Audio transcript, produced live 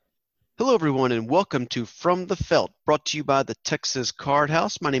Hello, everyone, and welcome to From the Felt, brought to you by the Texas Card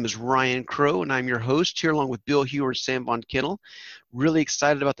House. My name is Ryan Crow, and I'm your host here along with Bill Hewer and Sam Von Kennel. Really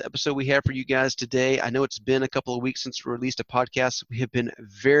excited about the episode we have for you guys today. I know it's been a couple of weeks since we released a podcast. We have been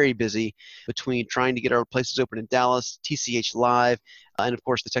very busy between trying to get our places open in Dallas, TCH Live, and of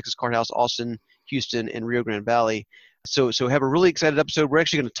course the Texas Card House, Austin, Houston, and Rio Grande Valley. So have a really excited episode. We're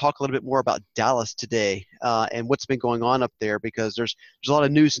actually going to talk a little bit more about Dallas today and what's been going on up there because there's a lot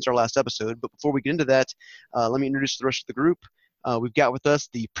of news since our last episode. But before we get into that, let me introduce the rest of the group. We've got with us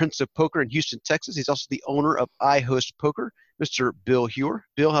the Prince of Poker in Houston, Texas. He's also the owner of iHost Poker, Mr. Bill Hewer.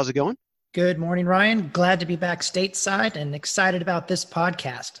 Bill, how's it going? Good morning, Ryan. Glad to be back stateside and excited about this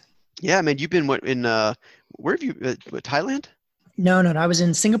podcast. Yeah, man, you've been where have you, Thailand? No. I was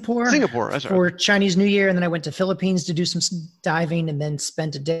in Singapore. That's for right. Chinese New Year, and then I went to Philippines to do some diving, and then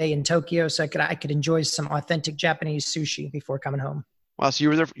spent a day in Tokyo so I could enjoy some authentic Japanese sushi before coming home. Wow, so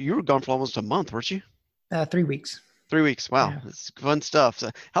you were gone for almost a month, weren't you? 3 weeks. 3 weeks. Wow, Yeah. It's fun stuff. So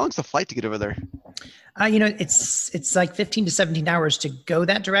how long's the flight to get over there? It's like 15 to 17 hours to go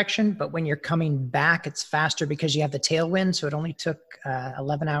that direction, but when you're coming back, it's faster because you have the tailwind. So it only took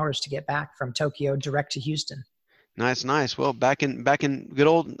 11 hours to get back from Tokyo direct to Houston. Nice. Well, back in good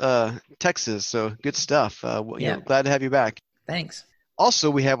old Texas, so good stuff. Glad to have you back. Thanks. Also,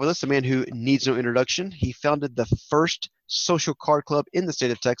 we have with us a man who needs no introduction. He founded the first social card club in the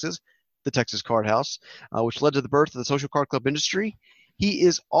state of Texas, the Texas Card House, which led to the birth of the social card club industry. He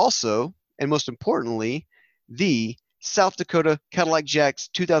is also, and most importantly, the South Dakota Cadillac Jacks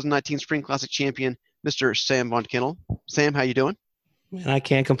 2019 Spring Classic champion, Mr. Sam Von Kennel. Sam, how you doing? Man, I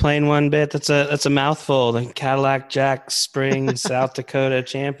can't complain one bit. That's a mouthful. The Cadillac Jack Spring South Dakota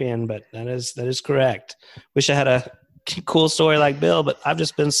champion, but that is correct. Wish I had a cool story like Bill, but I've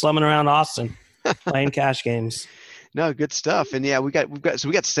just been slumming around Austin playing cash games. No, good stuff. And yeah, we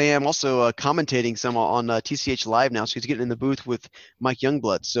got Sam also commentating some on TCH Live now. So he's getting in the booth with Mike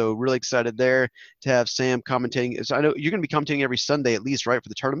Youngblood. So really excited there to have Sam commentating. So I know you're going to be commentating every Sunday at least, right, for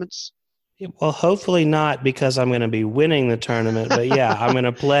the tournaments? Well, hopefully not because I'm going to be winning the tournament. But yeah, I'm going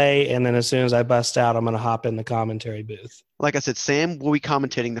to play. And then as soon as I bust out, I'm going to hop in the commentary booth. Like I said, Sam will be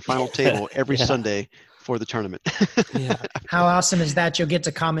commentating the final table every Sunday for the tournament. Yeah. How awesome is that? You'll get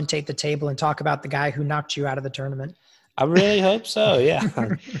to commentate the table and talk about the guy who knocked you out of the tournament. I really hope so. Yeah.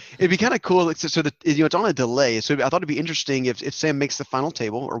 It'd be kind of cool. It's on a delay. So I thought it'd be interesting if Sam makes the final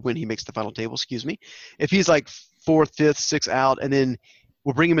table, or when he makes the final table, if he's like fourth, fifth, sixth out, and then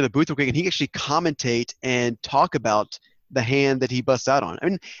we'll bring him in the booth real quick and he can actually commentate and talk about the hand that he busts out on. I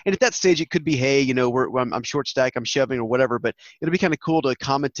mean, and at that stage it could be, hey, I'm short stack, I'm shoving or whatever, but it'll be kind of cool to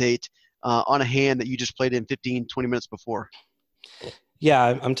commentate on a hand that you just played in 15, 20 minutes before.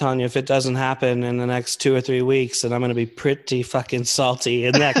 Yeah, I'm telling you, if it doesn't happen in the next 2 or 3 weeks, then I'm going to be pretty fucking salty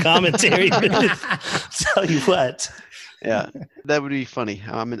in that commentary booth. Tell you what. Yeah, that would be funny.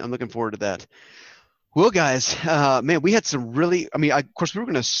 I'm looking forward to that. Well, guys, man, we had some really – of course, we were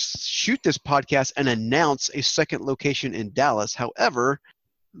going to shoot this podcast and announce a second location in Dallas. However,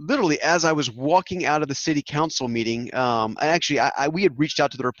 literally as I was walking out of the city council meeting, we had reached out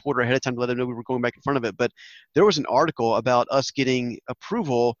to the reporter ahead of time to let them know we were going back in front of it. But there was an article about us getting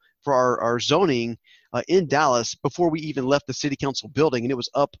approval for our zoning in Dallas before we even left the city council building. And it was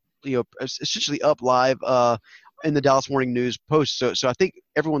up, essentially up live in the Dallas Morning News Post. So I think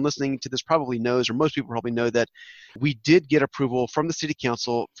everyone listening to this probably knows, or most people probably know, that we did get approval from the city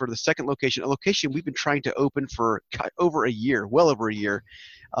council for the second location, a location we've been trying to open for over a year, well over a year.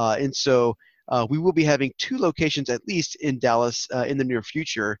 And so we will be having 2 locations at least in Dallas in the near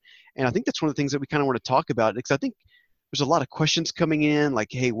future. And I think that's one of the things that we kind of want to talk about, because I think there's a lot of questions coming in, like,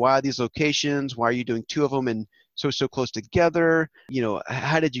 hey, why are these locations? Why are you doing 2 of them and so close together?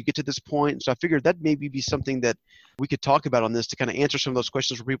 How did you get to this point? So I figured that maybe be something that we could talk about on this to kind of answer some of those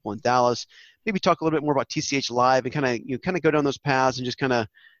questions for people in Dallas. Maybe talk a little bit more about TCH Live and kind of go down those paths and just kind of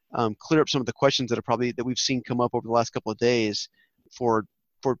clear up some of the questions that we've seen come up over the last couple of days for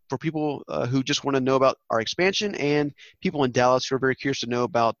people who just want to know about our expansion, and people in Dallas who are very curious to know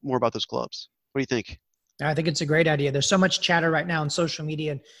more about those clubs. What do you think? I think it's a great idea. There's so much chatter right now on social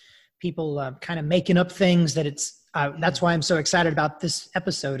media, and people kind of making up things that that's why I'm so excited about this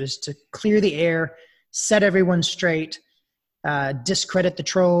episode, is to clear the air, set everyone straight, discredit the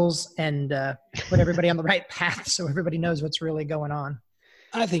trolls, and put everybody on the right path so everybody knows what's really going on.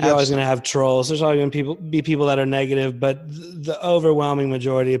 I think you're always going to have trolls. There's always going to be people that are negative, but the overwhelming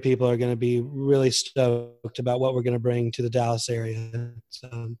majority of people are going to be really stoked about what we're going to bring to the Dallas area.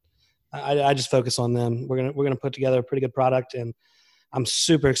 So I just focus on them. We're going to put together a pretty good product, and I'm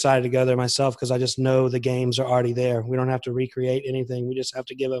super excited to go there myself because I just know the games are already there. We don't have to recreate anything. We just have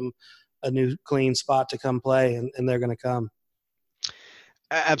to give them a new clean spot to come play, and they're going to come.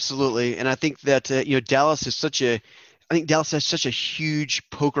 Absolutely, and I think that Dallas is I think Dallas has such a huge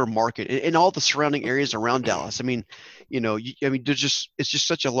poker market in all the surrounding areas around Dallas. I mean, it's just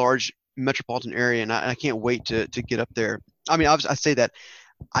such a large metropolitan area, and I can't wait to get up there. I mean, I say that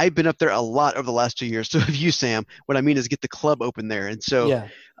I've been up there a lot over the last 2 years. So have you, Sam. What I mean is get the club open there, and so Yeah.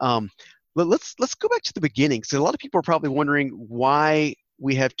 But let's go back to the beginning. So a lot of people are probably wondering why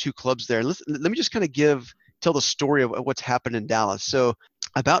we have two clubs there. Let me just kind of tell the story of what's happened in Dallas. So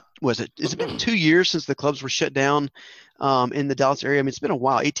it's been 2 years since the clubs were shut down in the Dallas area. I mean, it's been a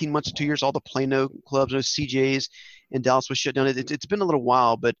while, 18 months to 2 years. All the Plano clubs, those CJs in Dallas was shut down. It's been a little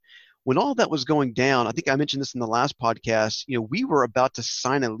while, but when all that was going down, I think I mentioned this in the last podcast, we were about to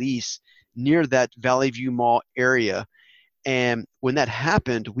sign a lease near that Valley View Mall area. And when that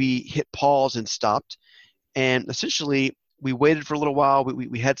happened, we hit pause and stopped. And essentially, we waited for a little while.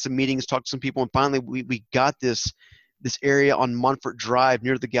 We had some meetings, talked to some people, and finally we got this area on Montfort Drive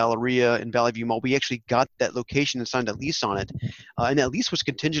near the Galleria in Valley View Mall. We actually got that location and signed a lease on it. And that lease was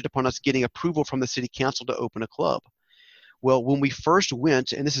contingent upon us getting approval from the city council to open a club. Well, when we first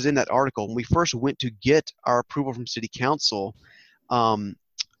went, and this is in that article, when we first went to get our approval from city council,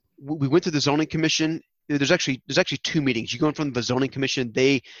 we went to the zoning commission. There's actually two meetings. You go in front of the zoning commission,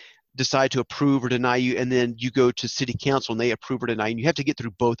 they decide to approve or deny you, and then you go to city council and they approve or deny you. And you have to get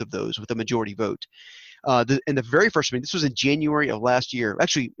through both of those with a majority vote. In the very first meeting, this was in January of last year,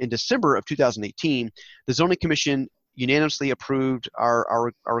 actually in December of 2018, the zoning commission unanimously approved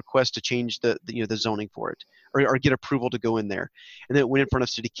our request to change the zoning for it, or get approval to go in there. And then it went in front of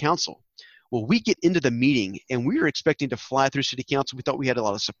city council. Well, we get into the meeting and we were expecting to fly through city council. We thought we had a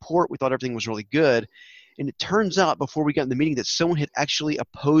lot of support. We thought everything was really good. And it turns out before we got in the meeting that someone had actually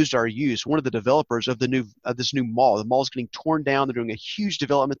opposed our use. One of the developers of this new mall. The mall is getting torn down. They're doing a huge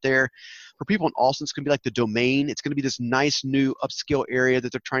development there. For people in Austin, it's going to be like the Domain. It's going to be this nice new upscale area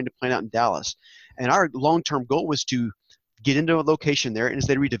that they're trying to plan out in Dallas. And our long-term goal was to get into a location there, and as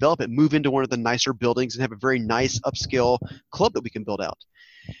they redevelop it, move into one of the nicer buildings and have a very nice upscale club that we can build out.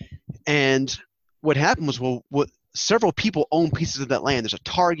 And what happened was, several people own pieces of that land. There's a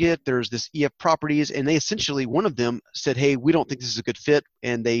Target, there's this EF Properties, and they essentially, one of them said, hey, we don't think this is a good fit,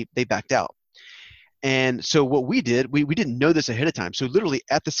 and they backed out. And so what we did, we didn't know this ahead of time. So literally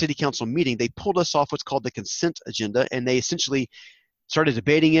at the city council meeting, they pulled us off what's called the consent agenda, and they essentially started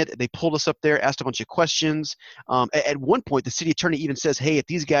debating it. They pulled us up there, asked a bunch of questions. At one point, the city attorney even says, hey, if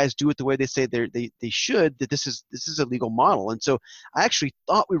these guys do it the way they say they should, that this is a legal model. And so I actually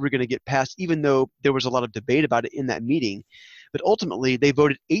thought we were going to get past, even though there was a lot of debate about it in that meeting. But ultimately, they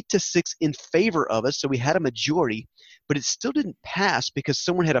voted 8-6 in favor of us, so we had a majority, but it still didn't pass because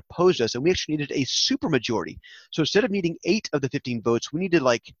someone had opposed us, and we actually needed a supermajority. So instead of needing 8 of the 15 votes, we needed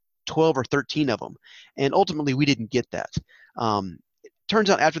like 12 or 13 of them, and ultimately we didn't get that. Turns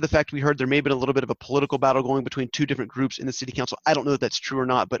out after the fact, we heard there may have been a little bit of a political battle going between two different groups in the city council. I don't know if that's true or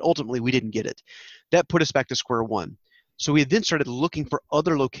not, but ultimately we didn't get it. That put us back to square one. So we then started looking for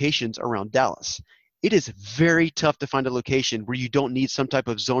other locations around Dallas. It is very tough to find a location where you don't need some type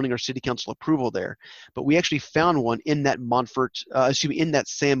of zoning or city council approval there. But we actually found one in that in that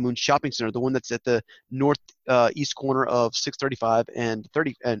Sam Moon Shopping Center, the one that's at the northeast corner of 635 and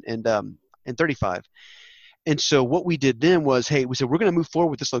 35. And so what we did then was, hey, we said, we're going to move forward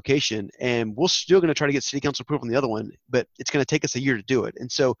with this location, and we're still going to try to get city council approval on the other one, but it's going to take us a year to do it.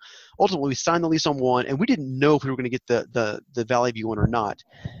 And so ultimately we signed the lease on one, and we didn't know if we were going to get the Valley View one or not.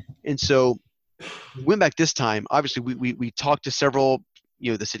 And so we went back this time. Obviously we talked to several,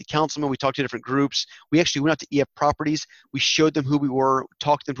 the city councilmen, we talked to different groups. We actually went out to EF Properties. We showed them who we were,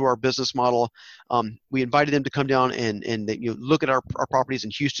 talked them through our business model. We invited them to come down and look at our properties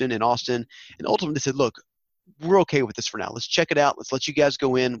in Houston and Austin. And ultimately they said, look, we're okay with this for now. Let's check it out. Let's let you guys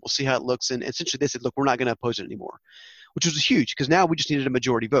go in. We'll see how it looks. And essentially they said, look, we're not going to oppose it anymore, which was huge because now we just needed a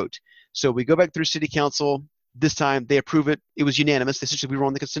majority vote. So we go back through city council. This time they approve it. It was unanimous. Essentially we were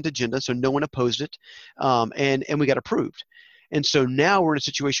on the consent agenda, so no one opposed it. And we got approved. And so now we're in a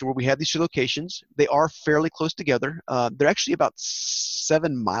situation where we have these two locations. They are fairly close together. They're actually about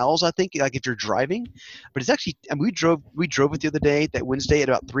 7 miles, I think, like if you're driving. But it's actually, and we drove it the other day, that Wednesday at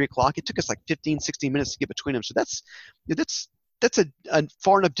about 3 o'clock. It took us like 15, 16 minutes to get between them. So that's a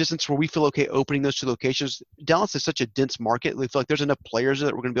far enough distance where we feel okay opening those two locations. Dallas is such a dense market. We feel like there's enough players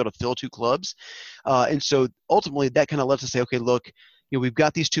that we're going to be able to fill 2 clubs. And so ultimately that kind of lets us say, okay, look, we've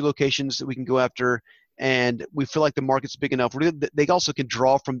got these 2 locations that we can go after. and we feel like the market's big enough. They also can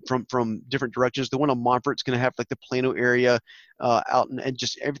draw from different directions. The one on Montfort's going to have like the Plano area out and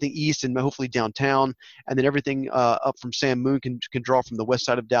just everything east and hopefully downtown, and then everything up from San Moon can draw from the west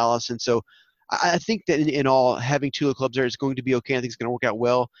side of Dallas. And so I think that in all, having two clubs there is going to be okay. I think it's going to work out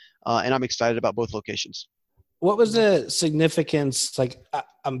well, and I'm excited about both locations. What was the significance? Like,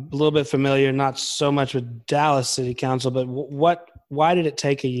 I'm a little bit familiar, not so much with Dallas City Council, but why did it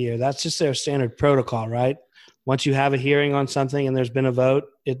take a year? That's just their standard protocol, right? Once you have a hearing on something and there's been a vote,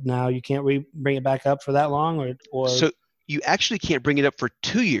 now you can't bring it back up for that long, or so you actually can't bring it up for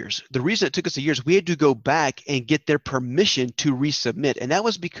 2 years. The reason it took us a year is we had to go back and get their permission to resubmit, and that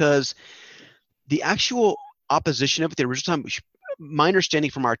was because the actual opposition of it the original time. My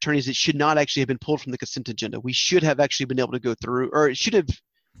understanding from our attorneys, it should not actually have been pulled from the consent agenda. We should have actually been able to go through, or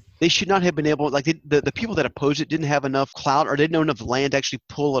they should not have been able, like the people that opposed it didn't have enough clout or didn't know enough land to actually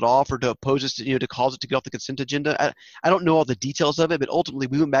pull it off or to oppose us, to cause it to get off the consent agenda. I don't know all the details of it, but ultimately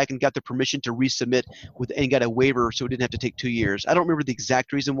we went back and got the permission to resubmit and got a waiver so it didn't have to take 2 years. I don't remember the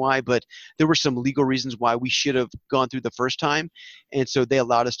exact reason why, but there were some legal reasons why we should have gone through the first time. And so they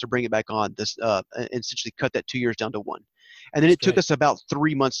allowed us to bring it back on this, and essentially cut that 2 years down to 1. And then it took us about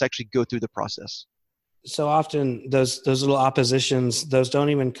 3 months to actually go through the process. So often those little oppositions, those don't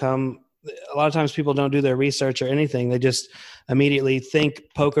even come. A lot of times people don't do their research or anything. They just immediately think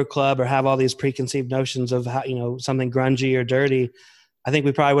poker club or have all these preconceived notions of how, something grungy or dirty. I think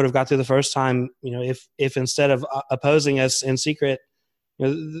we probably would have got through the first time, if instead of opposing us in secret,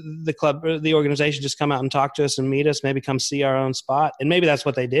 the club or the organization just come out and talk to us and meet us, maybe come see our own spot. And maybe that's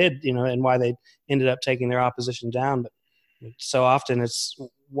what they did, and why they ended up taking their opposition down. But so often it's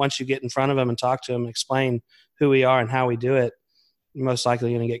once you get in front of them and talk to them and explain who we are and how we do it, you're most likely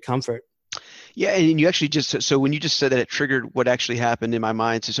going to get comfort. Yeah, and you actually so when you just said that, it triggered what actually happened in my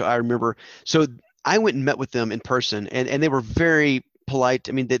mind. So I remember, so I went and met with them in person, and they were very polite.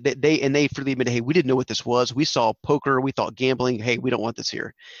 I mean, they freely admitted, hey, we didn't know what this was. We saw poker, we thought gambling. Hey, we don't want this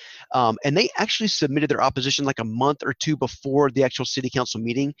here. And they actually submitted their opposition like a month or two before the actual city council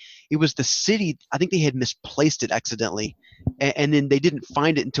meeting. It was the city, I think they had misplaced it accidentally, and then they didn't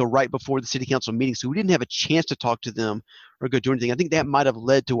find it until right before the city council meeting. So we didn't have a chance to talk to them or go do anything. I think that might have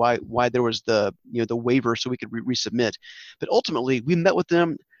led to why there was the waiver so we could resubmit. But ultimately, we met with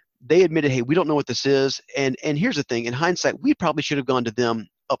them. They admitted, hey, we don't know what this is. And here's the thing, in hindsight, we probably should have gone to them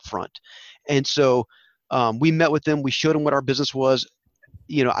up front. And so we met with them. We showed them what our business was.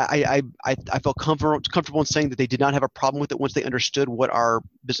 I felt comfortable in saying that they did not have a problem with it once they understood what our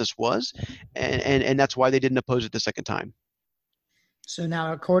business was. And that's why they didn't oppose it the second time. So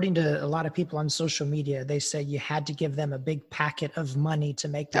now, according to a lot of people on social media, they say you had to give them a big packet of money to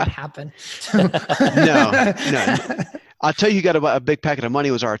make that happen. No. I'll tell you who got a big packet of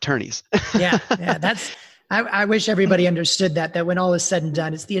money was our attorneys. Yeah. I wish everybody understood that when all is said and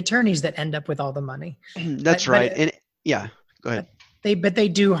done, it's the attorneys that end up with all the money. That's right. And yeah, go ahead. They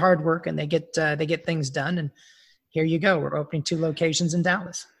do hard work and they get things done. And here you go. We're opening 2 locations in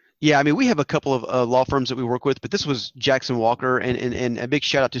Dallas. Yeah, I mean, we have a couple of law firms that we work with, but this was Jackson Walker, and a big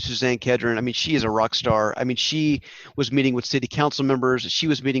shout out to Suzanne Kedron. I mean, she is a rock star. I mean, she was meeting with city council members. She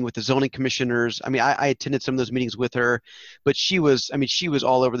was meeting with the zoning commissioners. I mean, I attended some of those meetings with her, but she was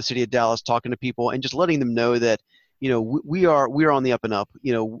all over the city of Dallas talking to people and just letting them know that, we are on the up and up.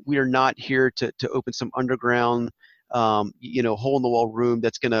 We are not here to open some underground, hole in the wall room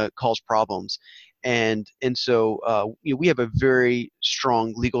that's going to cause problems. And so we have a very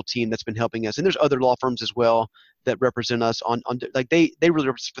strong legal team that's been helping us, and there's other law firms as well that represent us on like they really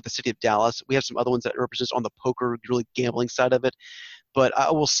represent for the city of Dallas. We have some other ones that represent us on the poker, really gambling side of it. But I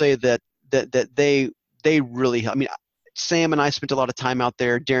will say that they really, I mean, Sam and I spent a lot of time out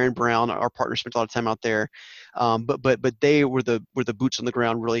there. Darren Brown, our partner, spent a lot of time out there. But they were the boots on the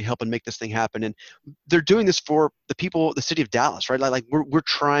ground, really helping make this thing happen. And they're doing this for the people, the city of Dallas, right? Like we're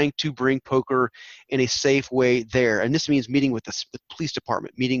trying to bring poker in a safe way there, and this means meeting with the police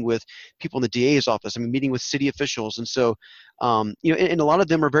department, meeting with people in the DA's office. I mean, meeting with city officials. And so, and a lot of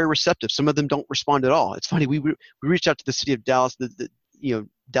them are very receptive. Some of them don't respond at all. It's funny. We reached out to the city of Dallas,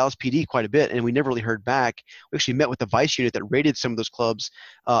 Dallas PD quite a bit, and we never really heard back. We actually met with the vice unit that raided some of those clubs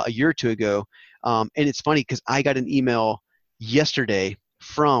a year or two ago. And it's funny because I got an email yesterday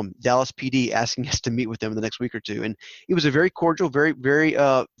from Dallas PD asking us to meet with them in the next week or two. And it was a very cordial, very, very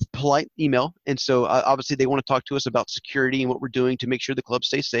polite email. And so obviously they want to talk to us about security and what we're doing to make sure the club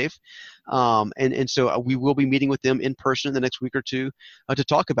stays safe. And so we will be meeting with them in person in the next week or two to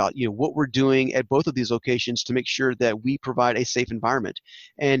talk about, what we're doing at both of these locations to make sure that we provide a safe environment.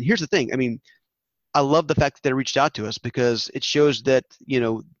 And here's the thing. I mean, I love the fact that they reached out to us because it shows that,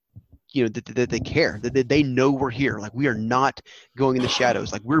 that they care, that they know we're here. Like, we are not going in the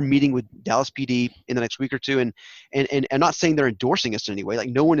shadows. Like, we're meeting with Dallas PD in the next week or two, and I'm not saying they're endorsing us in any way. Like,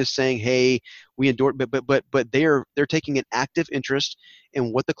 no one is saying, hey, we endorse, but they're taking an active interest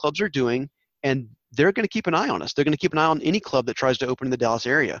in what the clubs are doing, and they're going to keep an eye on us. They're going to keep an eye on any club that tries to open in the Dallas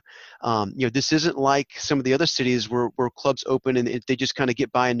area. This isn't like some of the other cities where clubs open and they just kind of get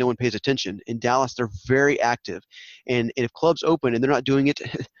by and no one pays attention. In Dallas, they're very active. And if clubs open and they're not doing it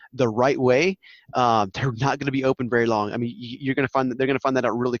the right way, they're not going to be open very long. I mean, you're going to find that they're going to find that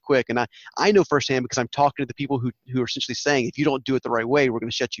out really quick. And I know firsthand, because I'm talking to the people who are essentially saying, if you don't do it the right way, we're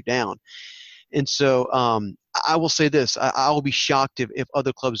going to shut you down. And so I will say this: I will be shocked if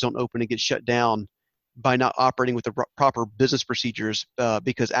other clubs don't open and get shut down by not operating with the proper business procedures,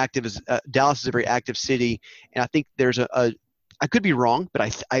 because Dallas is a very active city, and I think there's I could be wrong,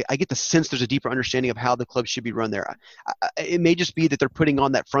 but I get the sense there's a deeper understanding of how the club should be run there. It may just be that they're putting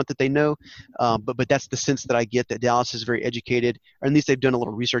on that front that they know, but that's the sense that I get, that Dallas is very educated, or at least they've done a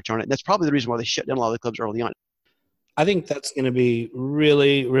little research on it. And that's probably the reason why they shut down a lot of the clubs early on. I think that's going to be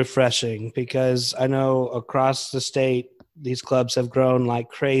really refreshing, because I know across the state, these clubs have grown like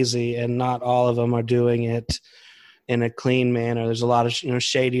crazy, and not all of them are doing it in a clean manner. There's a lot of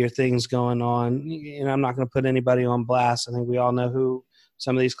shadier things going on. I'm not going to put anybody on blast. I think we all know who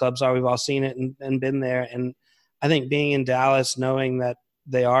some of these clubs are. We've all seen it and been there. And I think being in Dallas, knowing that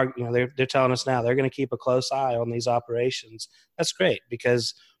they are, they're telling us now they're going to keep a close eye on these operations. That's great,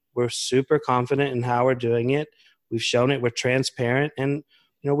 because we're super confident in how we're doing it. We've shown it. We're transparent, and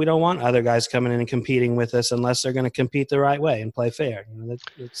we don't want other guys coming in and competing with us unless they're going to compete the right way and play fair.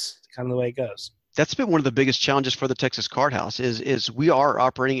 That's kind of the way it goes. That's been one of the biggest challenges for the Texas Card House is we are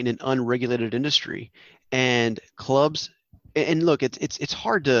operating in an unregulated industry, and clubs. And look, it's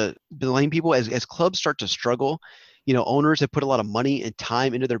hard to blame people as clubs start to struggle. Owners have put a lot of money and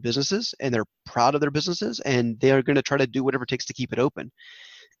time into their businesses, and they're proud of their businesses, and they are going to try to do whatever it takes to keep it open.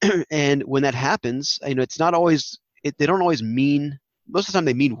 And when that happens, it's not always. They don't always mean. Most of the time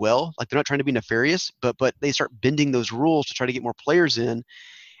they mean well, like they're not trying to be nefarious, but they start bending those rules to try to get more players in.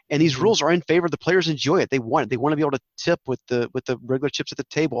 And these rules are in favor. The players enjoy it. They want it. They want to be able to tip with the regular chips at the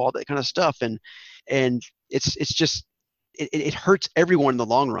table, all that kind of stuff. And it's just it hurts everyone in the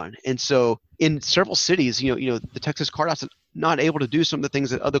long run. And so in several cities, the Texas Card House is not able to do some of the things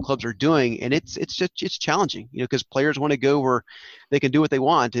that other clubs are doing, and it's challenging, because players want to go where they can do what they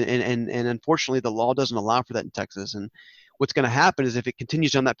want, and unfortunately the law doesn't allow for that in Texas. And what's going to happen is if it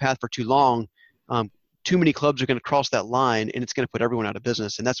continues down that path for too long, too many clubs are going to cross that line, and it's going to put everyone out of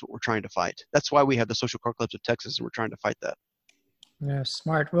business. And that's what we're trying to fight. That's why we have the Social Card Clubs of Texas, and we're trying to fight that. Yeah,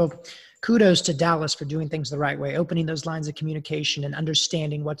 smart. Well, kudos to Dallas for doing things the right way, opening those lines of communication and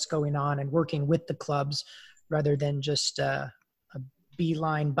understanding what's going on and working with the clubs rather than just a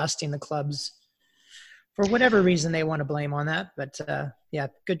beeline busting the clubs for whatever reason they want to blame on that. But yeah,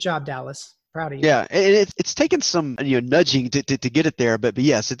 good job, Dallas. Proud of you. Yeah, and it's taken some nudging to get it there, but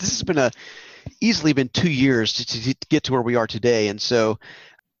yes, this has been easily been 2 years to get to where we are today. And so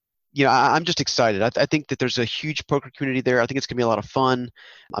I'm just excited. I think that there's a huge poker community there. I think it's going to be a lot of fun.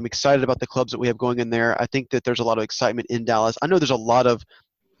 I'm excited about the clubs that we have going in there. I think that there's a lot of excitement in Dallas. I know there's a lot of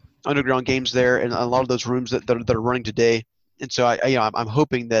underground games there, and a lot of those rooms that are running today. And so I'm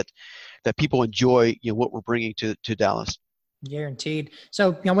hoping that people enjoy what we're bringing to Dallas. Guaranteed.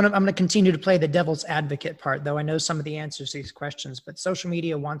 So I'm going to continue to play the devil's advocate part, though I know some of the answers to these questions. But social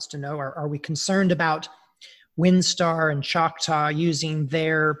media wants to know: are we concerned about WinStar and Choctaw using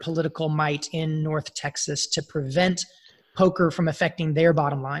their political might in North Texas to prevent poker from affecting their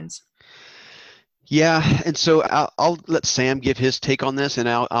bottom lines? Yeah, and so I'll let Sam give his take on this, and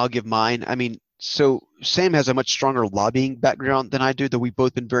I'll give mine. I mean, so Sam has a much stronger lobbying background than I do, though we've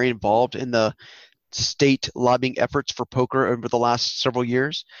both been very involved in the state lobbying efforts for poker over the last several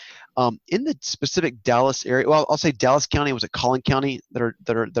years. In the specific Dallas area, well, I'll say Dallas County, was it Collin County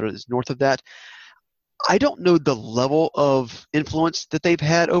that is north of that? I don't know the level of influence that they've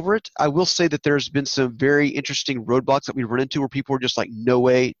had over it. I will say that there's been some very interesting roadblocks that we run into where people are just like, no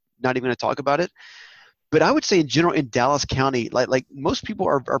way, not even going to talk about it. But I would say in general in Dallas County, like most people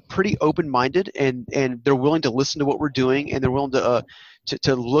are pretty open-minded, and they're willing to listen to what we're doing, and they're willing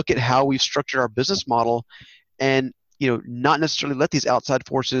to look at how we've structured our business model, and not necessarily let these outside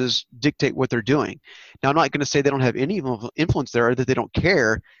forces dictate what they're doing. Now, I'm not going to say they don't have any influence there or that they don't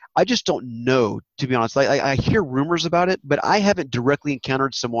care. I just don't know, to be honest. I hear rumors about it, but I haven't directly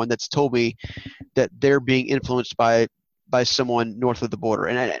encountered someone that's told me that they're being influenced by someone north of the border.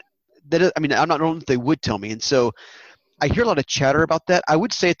 And I'm not knowing if they would tell me. And so I hear a lot of chatter about that. I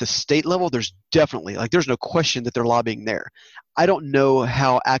would say at the state level, there's definitely, there's no question that they're lobbying there. I don't know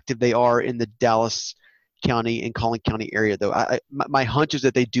how active they are in the Dallas County and Collin County area, though. My hunch is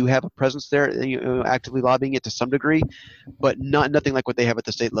that they do have a presence there, actively lobbying it to some degree, but nothing like what they have at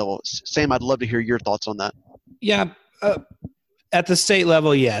the state level. Sam, I'd love to hear your thoughts on that. Yeah, at the state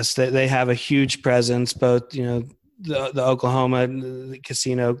level, yes, they have a huge presence. Both, the Oklahoma the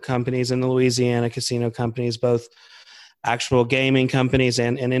casino companies and the Louisiana casino companies, both actual gaming companies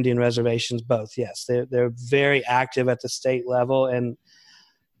and Indian reservations, both. Yes, they're very active at the state level, and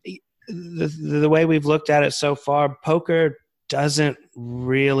the way we've looked at it so far, poker doesn't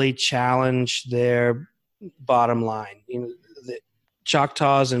really challenge their bottom line. The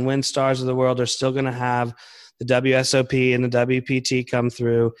Choctaws and WinStars of the world are still going to have the WSOP and the WPT come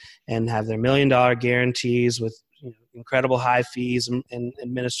through and have their $1 million guarantees with incredible high fees and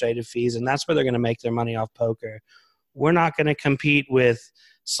administrative fees, and that's where they're going to make their money off poker. We're not going to compete with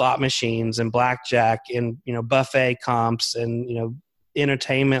slot machines and blackjack and buffet comps and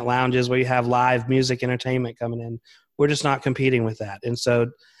entertainment lounges where you have live music entertainment coming in. We're just not competing with that. And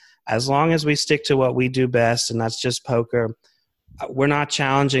so as long as we stick to what we do best, and that's just poker, we're not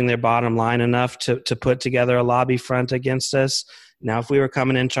challenging their bottom line enough to put together a lobby front against us. Now, if we were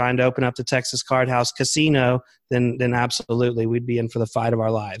coming in trying to open up the Texas Card House Casino, then absolutely we'd be in for the fight of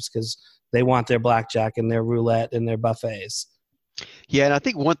our lives, because they want their blackjack and their roulette and their buffets. Yeah, and I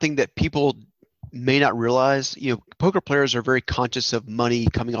think one thing that people may not realize, poker players are very conscious of money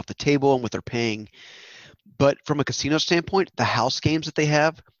coming off the table and what they're paying. But from a casino standpoint, the house games that they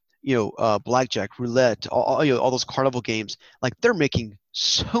have, blackjack, roulette, all those carnival games, like they're making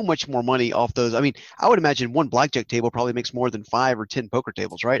so much more money off those. I mean, I would imagine one blackjack table probably makes more than 5 or 10 poker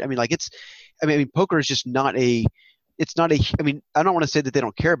tables, right? I mean, poker is just not a. It's not a. I mean, I don't want to say that they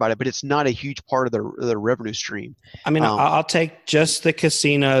don't care about it, but it's not a huge part of their revenue stream. I mean, I'll take just the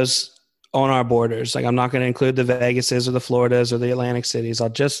casinos on our borders. Like, I'm not going to include the Vegases or the Floridas or the Atlantic cities. I'll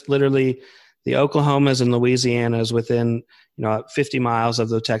just literally the Oklahomas and Louisianas within 50 miles of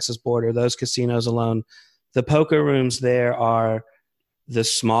the Texas border. Those casinos alone, the poker rooms there are the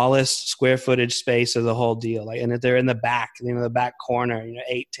smallest square footage space of the whole deal. Like, and they're in the back, the back corner.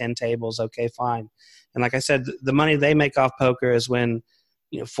 8-10 tables. Okay, fine. And like I said, the money they make off poker is when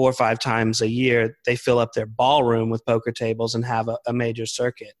 4 or 5 times a year they fill up their ballroom with poker tables and have a major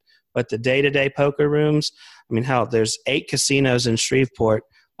circuit. But the day-to-day poker rooms, I mean, hell, there's 8 casinos in Shreveport.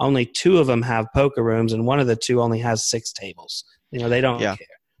 Only 2 of them have poker rooms, and one of the 2 only has 6 tables. They don't care.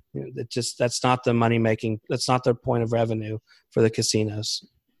 That's not the money making. That's not their point of revenue for the casinos.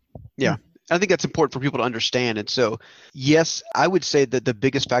 Yeah. I think that's important for people to understand. And so, yes, I would say that the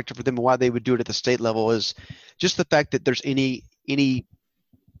biggest factor for them and why they would do it at the state level is just the fact that there's any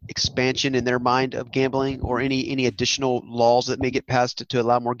expansion in their mind of gambling or any additional laws that may get passed to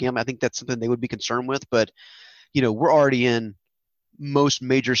allow more gambling. I think that's something they would be concerned with. But, we're already in most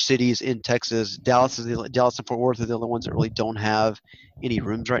major cities in Texas. Dallas and Fort Worth are the only ones that really don't have any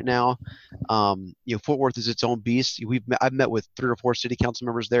rooms right now. Fort Worth is its own beast. I've met with 3 or 4 city council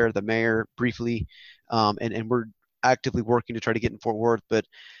members there, the mayor briefly, and we're actively working to try to get in Fort Worth. But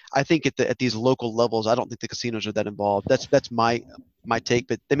I think at these local levels, I don't think the casinos are that involved. That's my take,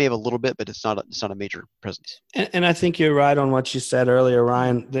 but they may have a little bit, but it's not a major presence. And I think you're right on what you said earlier,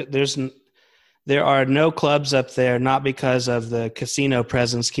 Ryan. There are no clubs up there, not because of the casino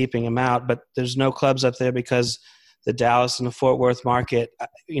presence keeping them out, but there's no clubs up there because the Dallas and the Fort Worth market,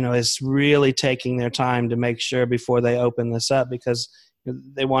 is really taking their time to make sure before they open this up, because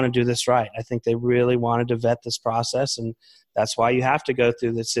they want to do this right. I think they really wanted to vet this process, and that's why you have to go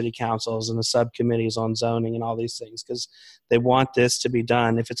through the city councils and the subcommittees on zoning and all these things, because they want this to be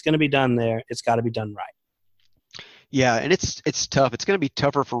done. If it's going to be done there, it's got to be done right. Yeah, and it's tough. It's going to be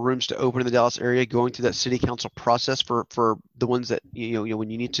tougher for rooms to open in the Dallas area going through that city council process for the ones that when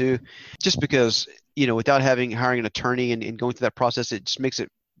you need to, just because without hiring an attorney and going through that process, it just makes it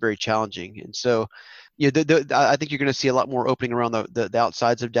very challenging. And so, I think you're going to see a lot more opening around the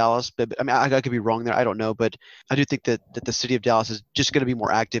outsides of Dallas. But I mean, I could be wrong there. I don't know, but I do think that the city of Dallas is just going to be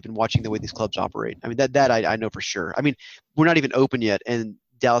more active in watching the way these clubs operate. I mean, that I know for sure. I mean, we're not even open yet, and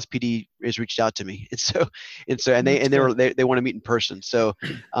Dallas PD has reached out to me, and they want to meet in person. So,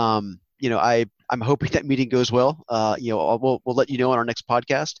 I'm hoping that meeting goes well. We'll let you know on our next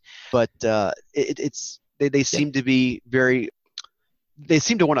podcast. But they seem to be they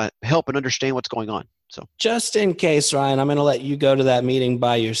seem to want to help and understand what's going on. So just in case, Ryan, I'm going to let you go to that meeting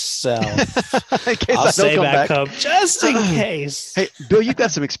by yourself. I'll stay back home just in case. Hey, Bill, you've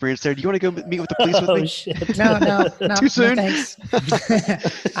got some experience there. Do you want to go meet with the police with me? Shit. No. Too soon? No, thanks.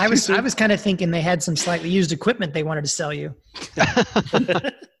 I was kind of thinking they had some slightly used equipment they wanted to sell you.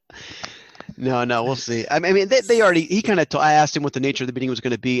 No, we'll see. I mean, they already. He kind of. I asked him what the nature of the meeting was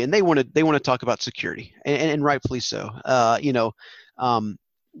going to be, and they want to talk about security, and rightfully so.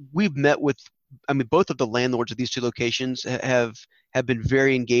 We've met with. I mean, both of the landlords of these two locations have been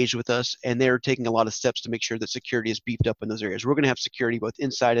very engaged with us, and they're taking a lot of steps to make sure that security is beefed up in those areas. We're going to have security both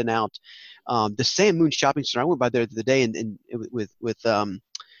inside and out. The Sand Moon Shopping Center. I went by there the other day, and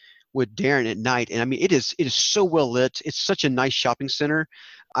with Darren at night, and I mean, it is so well lit. It's such a nice shopping center.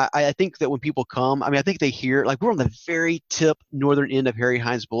 I think that when people come, I mean, I think they hear, like, we're on the very tip northern end of Harry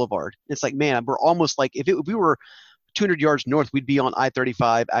Hines Boulevard. It's like, man, we're almost like if we were 200 yards north, we'd be on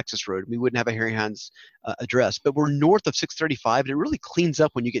I-35 access road. We wouldn't have a Harry Hines address, but we're north of 635, and it really cleans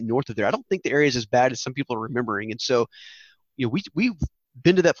up when you get north of there. I don't think the area is as bad as some people are remembering, and so we've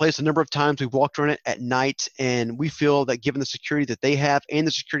been to that place a number of times. We've walked around it at night, and we feel that given the security that they have and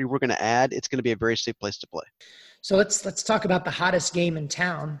the security we're going to add, it's going to be a very safe place to play. So let's talk about the hottest game in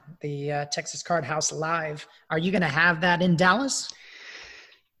town, the Texas Card House Live. Are you going to have that in Dallas?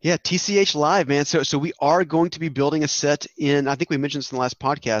 Yeah, TCH Live, man. So we are going to be building a set in, I think we mentioned this in the last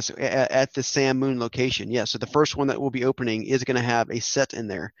podcast, at the Sand Moon location. Yeah, so the first one that will be opening is going to have a set in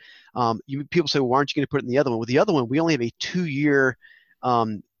there. People say, well, why aren't you going to put it in the other one? Well, the other one, we only have a 2-year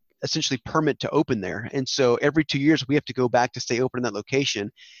essentially permit to open there. And so every 2 years we have to go back to stay open in that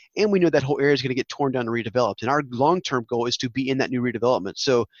location. And we know that whole area is going to get torn down and redeveloped. And our long-term goal is to be in that new redevelopment.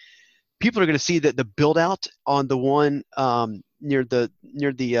 So people are going to see that the build out on the one near the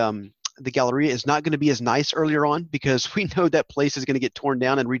Galleria is not going to be as nice earlier on, because we know that place is going to get torn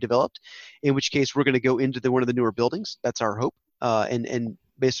down and redeveloped, in which case we're going to go into one of the newer buildings. That's our hope. And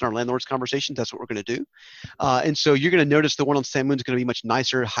based on our landlords conversations, that's what we're going to do. And so you're going to notice the one on Sand Moon is going to be much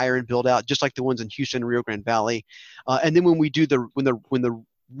nicer, higher in build out, just like the ones in Houston and Rio Grande Valley. And then when we do when the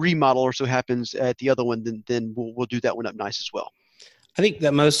remodel or so happens at the other one, then we'll do that one up nice as well. I think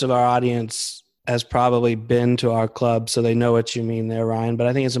that most of our audience has probably been to our club, so they know what you mean there, Ryan. But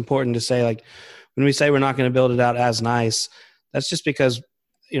I think it's important to say, like, when we say we're not going to build it out as nice, that's just because,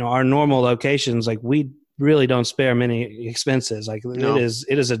 our normal locations, like, we really don't spare many expenses. Like, no. It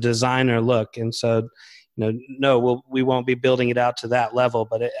is a designer look. And so, no, we won't be building it out to that level,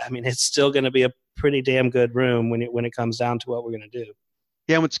 but it's still going to be a pretty damn good room when it comes down to what we're going to do.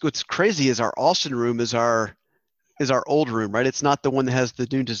 Yeah. What's crazy is our Austin room is our old room, right? It's not the one that has the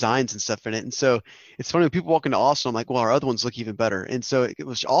new designs and stuff in it. And so it's funny when people walk into Austin, I'm like, well, our other ones look even better. And so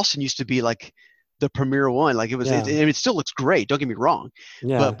Austin used to be like the premier one. Like it still looks great. Don't get me wrong.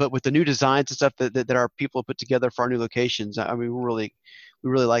 Yeah. But with the new designs and stuff that our people put together for our new locations, I mean, we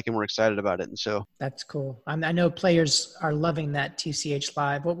really like it, and we're excited about it. And so that's cool. I know players are loving that TCH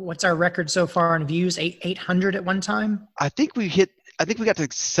Live. What's our record so far on views? 800 at one time? I think we got to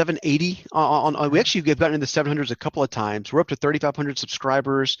 780 on we actually have gotten into 700s a couple of times. We're up to 3,500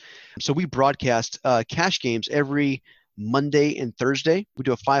 subscribers. So we broadcast cash games every Monday and Thursday. We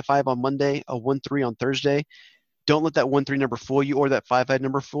do a 5-5 on Monday, a 1-3 on Thursday. Don't let that 1-3 number fool you or that 5-5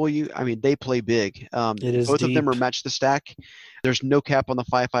 number fool you. I mean, they play big. Both deep. Of them are match the stack. There's no cap on the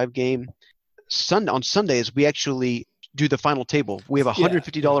 5-5 game. On Sundays, we actually do the final table. We have a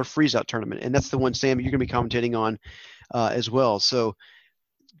 $150 freeze out tournament, and that's the one, Sam, you're going to be commentating on as well. So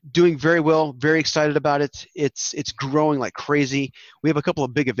doing very well, very excited about it. It's growing like crazy. We have a couple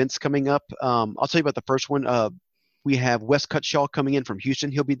of big events coming up. I'll tell you about the first one. We have Wes Cutshaw coming in from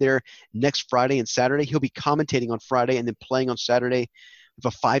Houston. He'll be there next Friday and Saturday. He'll be commentating on Friday and then playing on Saturday. We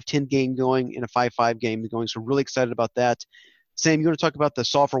have a 5-10 game going and a 5-5 game going. So really excited about that. Sam, you want to talk about the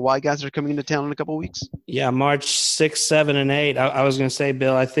Solve for Why guys that are coming into town in a couple of weeks? Yeah, March 6, 7, and 8. I was going to say,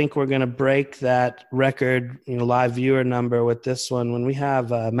 Bill, I think we're going to break that record, live viewer number with this one. When we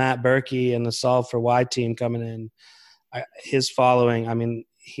have Matt Berkey and the Solve for Why team coming in, his following,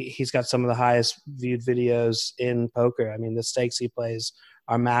 he's got some of the highest viewed videos in poker. The stakes he plays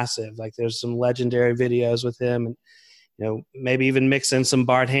are massive. Like, there's some legendary videos with him, and maybe even mix in some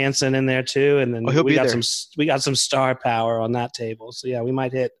Bart Hansen in there too. And then we got some star power on that table. So yeah, we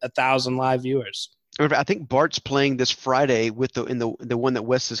might hit 1,000 live viewers. I think Bart's playing this Friday with the one that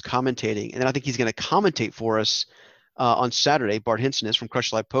Wes is commentating. And then I think he's going to commentate for us on Saturday. Bart Hansen is from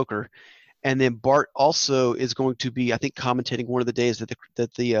Crush Live Poker. And then Bart also is going to be, I think, commentating one of the days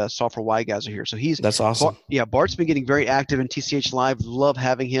that the Solve for Why guys are here. So that's awesome. Bart's been getting very active in TCH Live. Love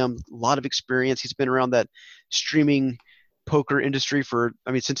having him. A lot of experience. He's been around that streaming poker industry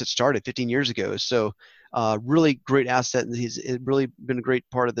since it started 15 years ago. So really great asset, and he's really been a great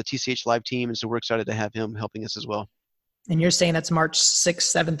part of the TCH Live team. And so we're excited to have him helping us as well. And you're saying that's March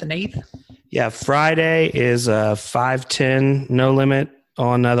 6th, 7th, and 8th? Yeah, Friday is 5-10 no limit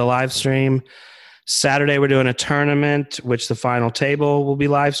on the live stream. Saturday, we're doing a tournament, which the final table will be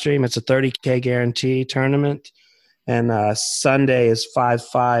live stream. It's a 30K guarantee tournament. And Sunday is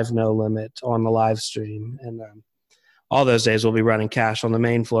 5-5 no limit on the live stream. And all those days we'll be running cash on the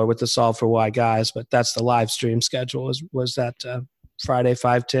main floor with the Solve for Why guys. But that's the live stream schedule was that Friday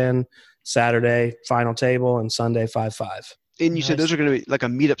 5-10, Saturday final table, and Sunday 5-5. And you said those are going to be like a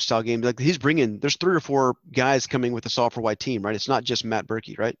meetup style game. Like there's 3 or 4 guys coming with the Solve for Why team, right? It's not just Matt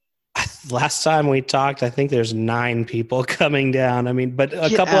Berkey, right? Last time we talked, I think there's 9 people coming down. I mean, but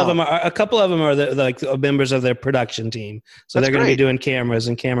a couple of them are the members of their production team, so they're going to be doing cameras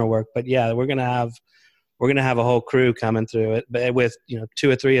and camera work. But yeah, we're gonna have a whole crew coming through it, but with 2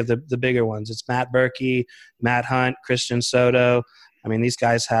 or 3 of the bigger ones. It's Matt Berkey, Matt Hunt, Christian Soto. I mean, these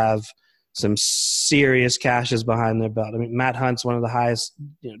guys have some serious cashes behind their belt. I mean, Matt Hunt's one of the highest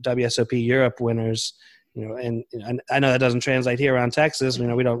WSOP Europe winners. And I know that doesn't translate here around Texas.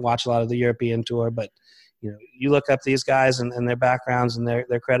 We don't watch a lot of the European tour, but you look up these guys and their backgrounds and their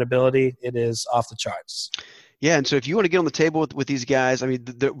credibility, it is off the charts. Yeah, and so if you want to get on the table with these guys, I mean,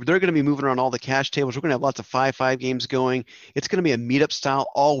 they're going to be moving around all the cash tables. We're going to have lots of 5-5 games going. It's going to be a meetup style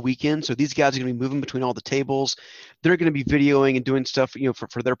all weekend. So these guys are going to be moving between all the tables. They're going to be videoing and doing stuff,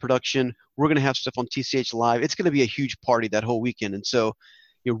 for their production. We're going to have stuff on TCH Live. It's going to be a huge party that whole weekend. And so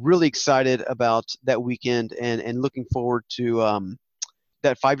really excited about that weekend and looking forward to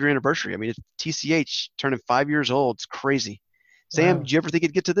that 5-year anniversary. I mean, it's TCH turning 5 years old. It's crazy. Sam, Did you ever think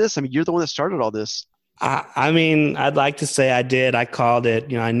it'd get to this? I mean, you're the one that started all this. I mean, I'd like to say I did. I called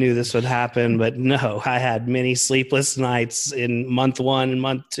it. I knew this would happen, but no, I had many sleepless nights in month 1 and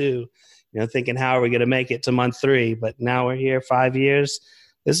month 2, thinking, how are we going to make it to month 3? But now we're here 5 years.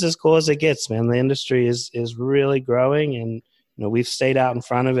 This is as cool as it gets, man. The industry is really growing, and we've stayed out in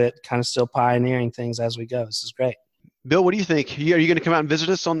front of it, kind of still pioneering things as we go. This is great. Bill, what do you think? Are you going to come out and visit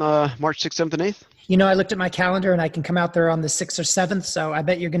us on March 6th, 7th, and 8th? I looked at my calendar and I can come out there on the 6th or 7th. So I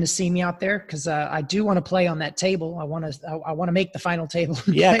bet you're going to see me out there because I do want to play on that table. I want to make the final table.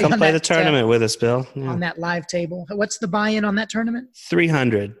 Yeah, come play the tournament with us, Bill. Yeah. On that live table. What's the buy-in on that tournament?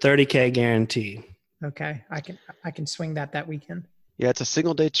 300, 30K guarantee. Okay, I can swing that weekend. Yeah, it's a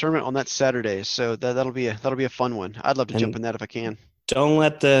single day tournament on that Saturday, so that'll be a fun one. I'd love to jump in that if I can. Don't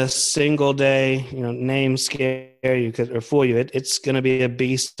let the single day name scare you or fool you. It's going to be a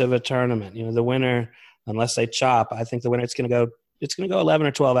beast of a tournament. The winner, unless they chop, I think the winner it's going to go 11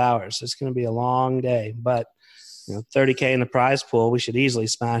 or 12 hours. It's going to be a long day, but 30K in the prize pool, we should easily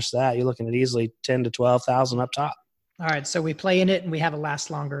smash that. You're looking at easily 10 to 12,000 up top. All right, so we play in it and we have it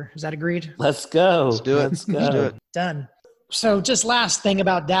last longer. Is that agreed? Let's go. Let's do it. Let's go. Let's do it. Done. So just last thing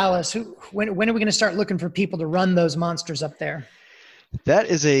about Dallas, when are we going to start looking for people to run those monsters up there? That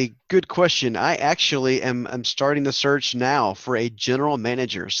is a good question. I actually am starting the search now for a general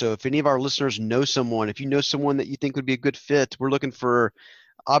manager. So if any of our listeners know someone, if you know someone that you think would be a good fit, we're looking for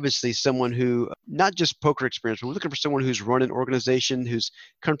obviously someone who, not just poker experience, but we're looking for someone who's run an organization, who's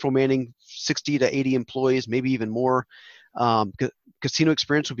comfortable managing 60 to 80 employees, maybe even more. Casino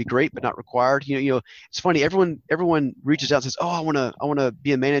experience would be great, but not required. It's funny. Everyone reaches out and says, "Oh, I want to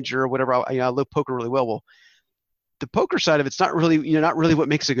be a manager or whatever. I love poker really well." Well, the poker side of it's not really what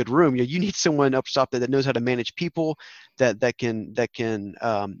makes a good room. You need someone up top that knows how to manage people, that can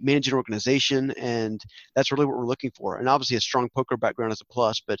manage an organization, and that's really what we're looking for. And obviously, a strong poker background is a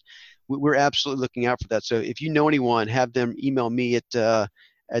plus, but we're absolutely looking out for that. So if you know anyone, have them email me at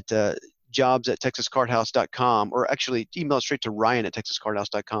jobs@texascardhouse.com, or actually email straight to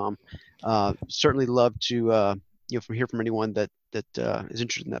Ryan@texascardhouse.com. Certainly love to hear from anyone that is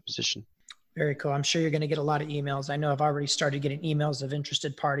interested in that position. Very cool. I'm sure you're going to get a lot of emails. I know I've already started getting emails of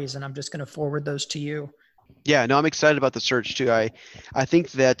interested parties, and I'm just going to forward those to you. Yeah, no, I'm excited about the search too. I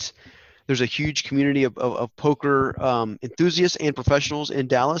think that there's a huge community of poker enthusiasts and professionals in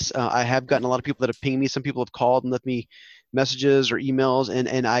Dallas. I have gotten a lot of people that have pinged me. Some people have called and left me messages or emails,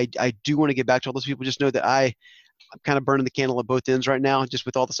 and I do want to get back to all those people. Just know that I'm kind of burning the candle at both ends right now, just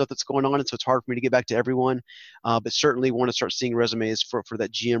with all the stuff that's going on, and so it's hard for me to get back to everyone. But certainly want to start seeing resumes for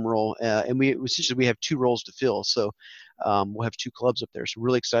that GM role, and we have 2 roles to fill, so we'll have 2 clubs up there. So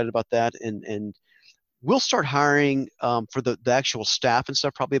really excited about that, and we'll start hiring for the actual staff and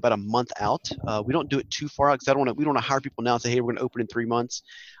stuff probably about a month out. We don't do it too far out because we don't want to hire people now and say, hey, we're going to open in 3 months.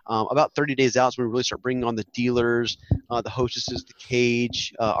 About 30 days out is when we really start bringing on the dealers, the hostesses, the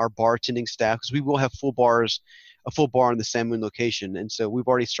cage, our bartending staff, because we will have a full bar in the San Moon location. And so we've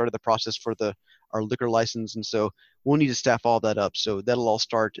already started the process for our liquor license. And so we'll need to staff all that up. So that'll all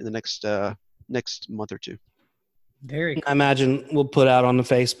start in the next month or 2. Very cool. I imagine we'll put out on the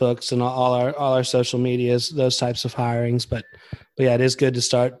Facebooks and all our social medias those types of hirings, but But yeah, it is good to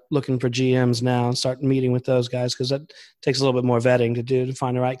start looking for GMs now and start meeting with those guys, because that takes a little bit more vetting to do to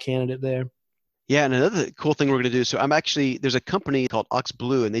find the right candidate there. Yeah, and another cool thing we're going to do. So there's a company called Ox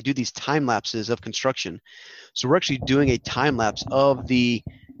Blue, and they do these time lapses of construction. So we're actually doing a time lapse of the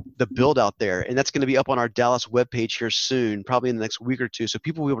build out there, and that's going to be up on our Dallas webpage here soon, probably in the next week or two, so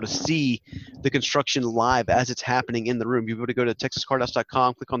people will be able to see the construction live as it's happening in the room. You'll be able to go to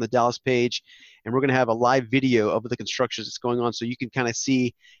texascardhouse.com, click on the Dallas page, and we're going to have a live video of the construction that's going on, so you can kind of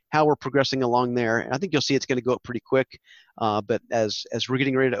see how we're progressing along there. And I think you'll see it's going to go up pretty quick, but as we're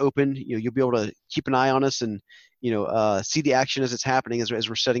getting ready to open, you'll be able to keep an eye on us and see the action as it's happening as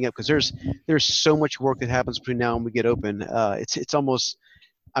we're setting up, because there's so much work that happens between now and we get open. It's almost,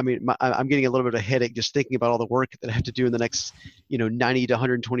 I'm getting a little bit of a headache just thinking about all the work that I have to do in the next, 90 to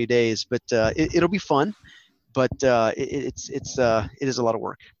 120 days. But it'll be fun. But it is a lot of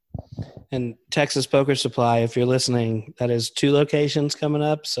work. And Texas Poker Supply, if you're listening, that is 2 locations coming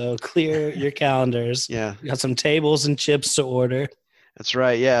up. So clear your calendars. Yeah, we got some tables and chips to order. That's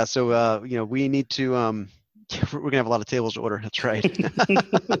right. Yeah. So we need to. We're gonna have a lot of tables to order. That's right.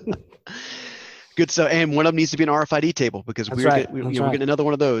 Good stuff, and one of them needs to be an RFID table, because we're getting another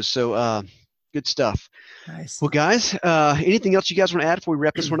one of those. So good stuff. Nice. Well, guys, anything else you guys want to add before we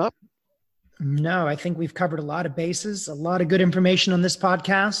wrap this one up? No, I think we've covered a lot of bases, a lot of good information on this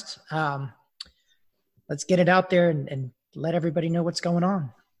podcast. Let's get it out there and let everybody know what's going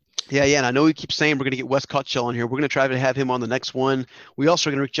on. Yeah, and I know we keep saying we're going to get Wes Cotchell on here. We're going to try to have him on the next one. We also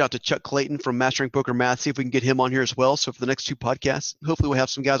are going to reach out to Chuck Clayton from Mastering Poker Math, see if we can get him on here as well. So for the next 2 podcasts, hopefully we'll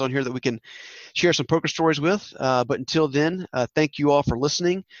have some guys on here that we can share some poker stories with. But until then, thank you all for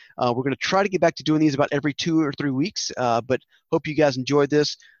listening. We're going to try to get back to doing these about every 2 or 3 weeks, but hope you guys enjoyed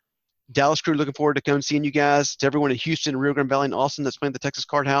this. Dallas crew, looking forward to coming seeing you guys. To everyone in Houston, Rio Grande Valley, and Austin that's playing the Texas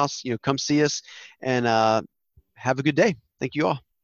Card House, come see us and have a good day. Thank you all.